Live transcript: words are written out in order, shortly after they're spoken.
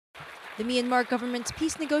The Myanmar government's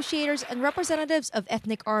peace negotiators and representatives of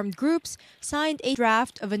ethnic armed groups signed a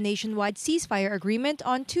draft of a nationwide ceasefire agreement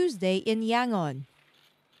on Tuesday in Yangon.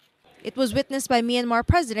 It was witnessed by Myanmar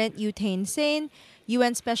President Sein,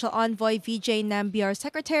 UN Special Envoy Vijay Nambiar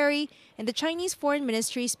Secretary, and the Chinese Foreign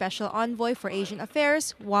Ministry Special Envoy for Asian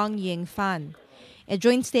Affairs Wang Yingfan. A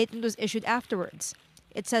joint statement was issued afterwards.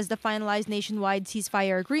 It says the finalized nationwide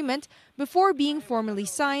ceasefire agreement, before being formally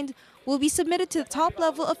signed, will be submitted to the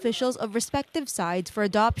top-level officials of respective sides for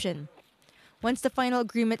adoption. Once the final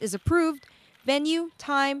agreement is approved, venue,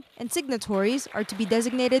 time, and signatories are to be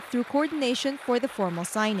designated through coordination for the formal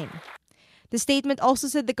signing. The statement also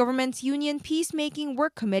said the government's Union Peacemaking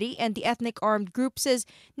Work Committee and the ethnic armed groups'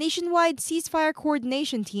 nationwide ceasefire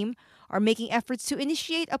coordination team are making efforts to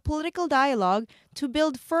initiate a political dialogue to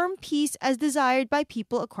build firm peace as desired by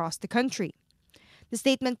people across the country. The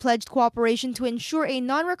statement pledged cooperation to ensure a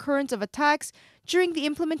non-recurrence of attacks during the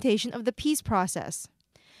implementation of the peace process.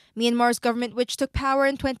 Myanmar's government, which took power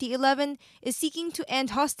in 2011, is seeking to end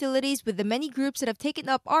hostilities with the many groups that have taken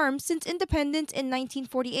up arms since independence in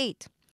 1948.